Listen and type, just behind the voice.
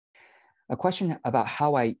a question about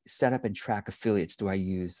how I set up and track affiliates. Do I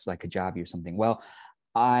use like Kajabi or something? Well,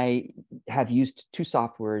 I have used two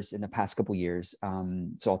softwares in the past couple of years.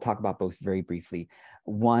 So I'll talk about both very briefly.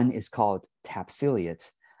 One is called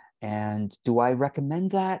Tapfiliate. And do I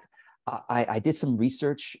recommend that? I did some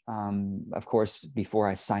research, of course, before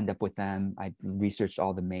I signed up with them. I researched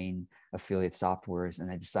all the main affiliate softwares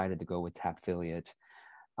and I decided to go with Tapfiliate.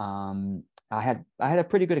 I had a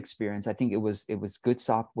pretty good experience. I think it was good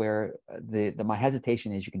software. My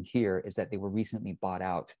hesitation, as you can hear, is that they were recently bought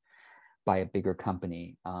out by a bigger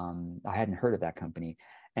company. I hadn't heard of that company,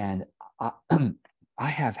 and I, I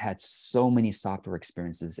have had so many software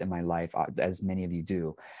experiences in my life, as many of you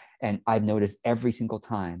do, and I've noticed every single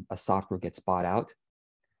time a software gets bought out,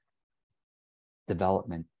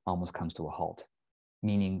 development almost comes to a halt,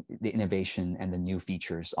 meaning the innovation and the new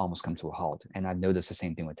features almost come to a halt. And I've noticed the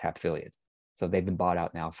same thing with Tapfiliate. So they've been bought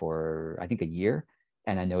out now for, I think, a year.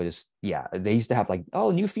 And I noticed, yeah, they used to have like,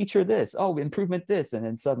 oh, new feature this, oh, improvement this. And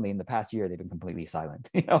then suddenly in the past year, they've been completely silent.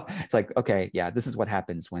 It's like, okay, yeah, this is what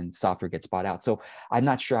happens when software gets bought out. So I'm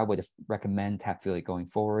not sure I would recommend Tapfiliate going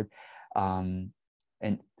forward. And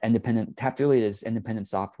Tapfiliate is independent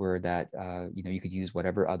software that you could use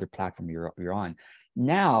whatever other platform you're on.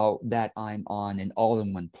 Now that I'm on an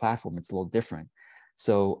all-in-one platform, it's a little different.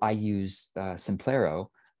 So I use Simplero,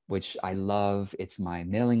 which I love. It's my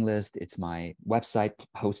mailing list. It's my website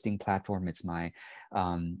hosting platform. It's my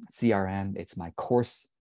CRM. It's my course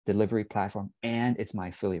delivery platform, and it's my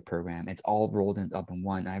affiliate program. It's all rolled up in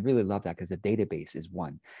one. And I really love that because the database is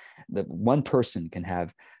one. The one person can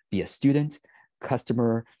be a student,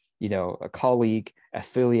 customer, a colleague,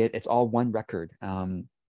 affiliate. It's all one record.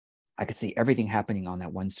 I could see everything happening on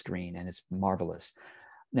that one screen, and it's marvelous.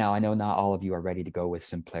 Now, I know not all of you are ready to go with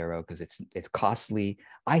Simplero because it's costly.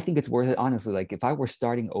 I think it's worth it, honestly. Like if I were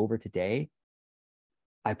starting over today,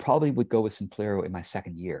 I probably would go with Simplero in my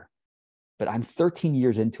second year. But I'm 13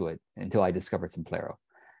 years into it until I discovered Simplero.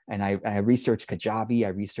 And I researched Kajabi, I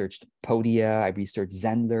researched Podia, I researched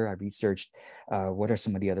Zenler, I researched what are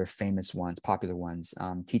some of the other famous ones, popular ones,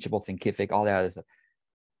 Teachable, Thinkific, all that other stuff.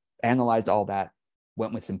 Analyzed all that,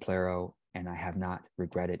 went with Simplero, and I have not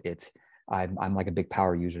regretted it. I'm like a big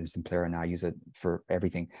power user in Simplero now. I use it for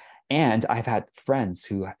everything. And I've had friends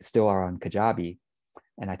who still are on Kajabi,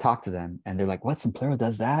 and I talk to them, and they're like, what, Simplero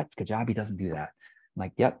does that? Kajabi doesn't do that. I'm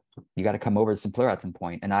like, yep, you got to come over to Simplero at some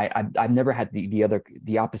point. And I've never had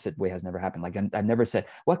the opposite way has never happened. Like I've never said,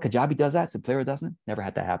 what, Kajabi does that, Simplero doesn't? Never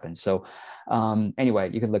had that happen. So anyway,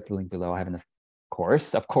 you can look the link below. I have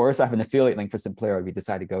of course, I have an affiliate link for Simplero if you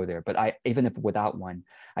decide to go there. But even if without one,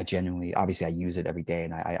 obviously I use it every day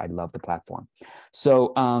and I love the platform.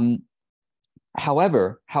 So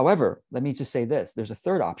However, let me just say this: there's a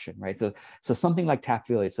third option, right? So something like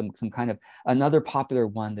Tapfiliate, some kind of another popular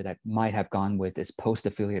one that I might have gone with is Post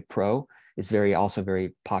Affiliate Pro. It's also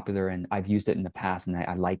very popular, and I've used it in the past, and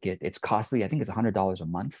I like it. It's costly. I think it's $100 a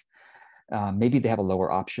month. Maybe they have a lower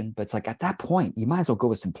option, but it's like at that point, you might as well go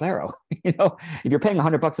with Simplero. If you're paying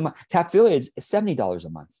 $100 a month, Tapfiliate is $70 a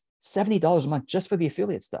month. $70 a month just for the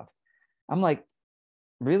affiliate stuff. I'm like,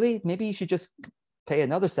 really? Maybe you should just pay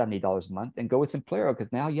another $70 a month and go with Simplero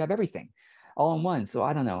because now you have everything all in one. So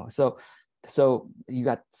I don't know. So you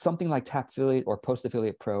got something like Tapfiliate or Post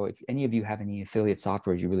Affiliate Pro. If any of you have any affiliate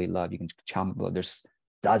software you really love, you can chime below. There's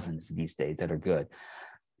dozens these days that are good.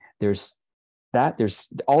 There's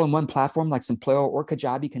all-in-one platform like Simplero or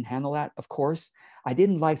Kajabi can handle that, of course. I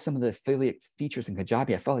didn't like some of the affiliate features in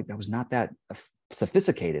Kajabi. I felt like that was not that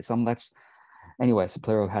sophisticated. Anyway,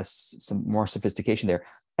 Simplero has some more sophistication there.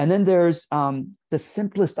 And then there's the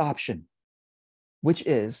simplest option, which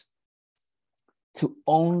is to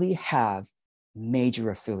only have major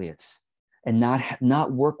affiliates and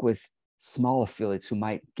not work with small affiliates who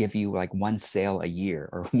might give you like one sale a year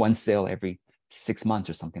or one sale every 6 months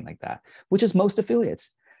or something like that, which is most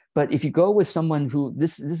affiliates. But if you go with someone who,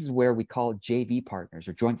 this is where we call JV partners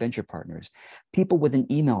or joint venture partners, people with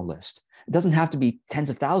an email list. It doesn't have to be tens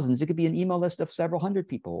of thousands. It could be an email list of several hundred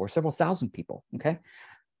people or several thousand people, okay?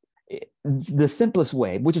 The simplest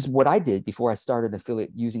way, which is what I did before I started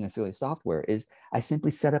using affiliate software, is I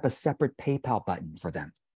simply set up a separate PayPal button for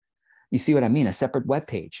them. You see what I mean? A separate web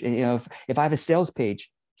page. If I have a sales page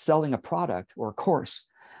selling a product or a course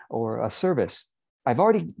or a service, I've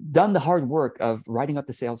already done the hard work of writing up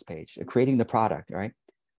the sales page, creating the product, right?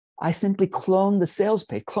 I simply clone the sales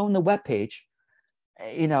page, clone the web page,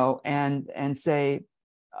 and say,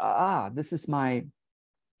 this is my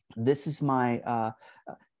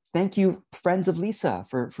thank you, friends of Lisa,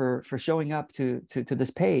 for showing up to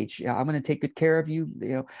this page. I'm going to take good care of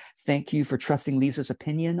you. Thank you for trusting Lisa's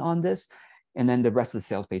opinion on this. And then the rest of the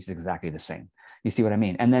sales page is exactly the same. You see what I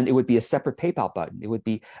mean? And then it would be a separate PayPal button. It would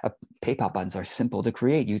be PayPal buttons are simple to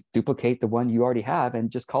create. You duplicate the one you already have and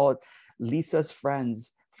just call it Lisa's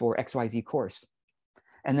Friends for XYZ course.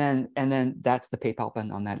 And then that's the PayPal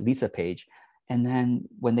button on that Lisa page. And then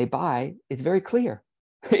when they buy, it's very clear.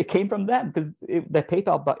 It came from them because the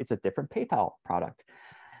PayPal button, it's a different PayPal product.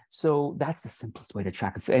 So that's the simplest way to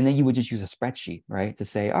track it. And then you would just use a spreadsheet, right? To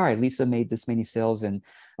say, all right, Lisa made this many sales in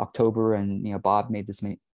October, and Bob made this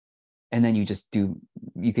many. And then you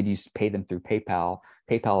could pay them through PayPal.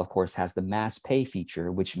 PayPal, of course, has the mass pay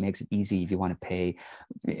feature, which makes it easy if you want to pay.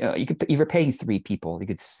 If you're paying 3 people, you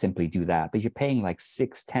could simply do that. But if you're paying like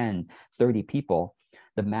 6, 10, 30 people,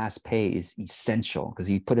 the mass pay is essential because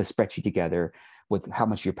you put a spreadsheet together with how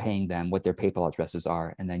much you're paying them, what their PayPal addresses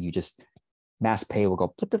are, and then you just mass pay will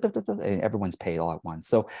go blip, blip, blip, blip, blip, and everyone's paid all at once.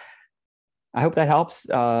 So I hope that helps.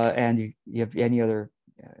 And you have any other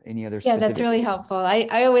Yeah, that's really helpful.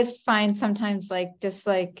 I always find sometimes just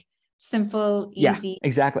simple, easy. Yeah,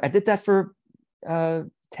 exactly. I did that for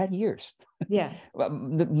 10 years. Yeah.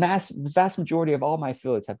 The vast majority of all my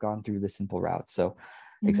affiliates have gone through the simple route. So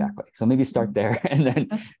exactly. So maybe start there and then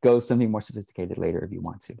go something more sophisticated later if you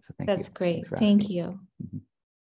want to. So thank you. That's great. Thank you.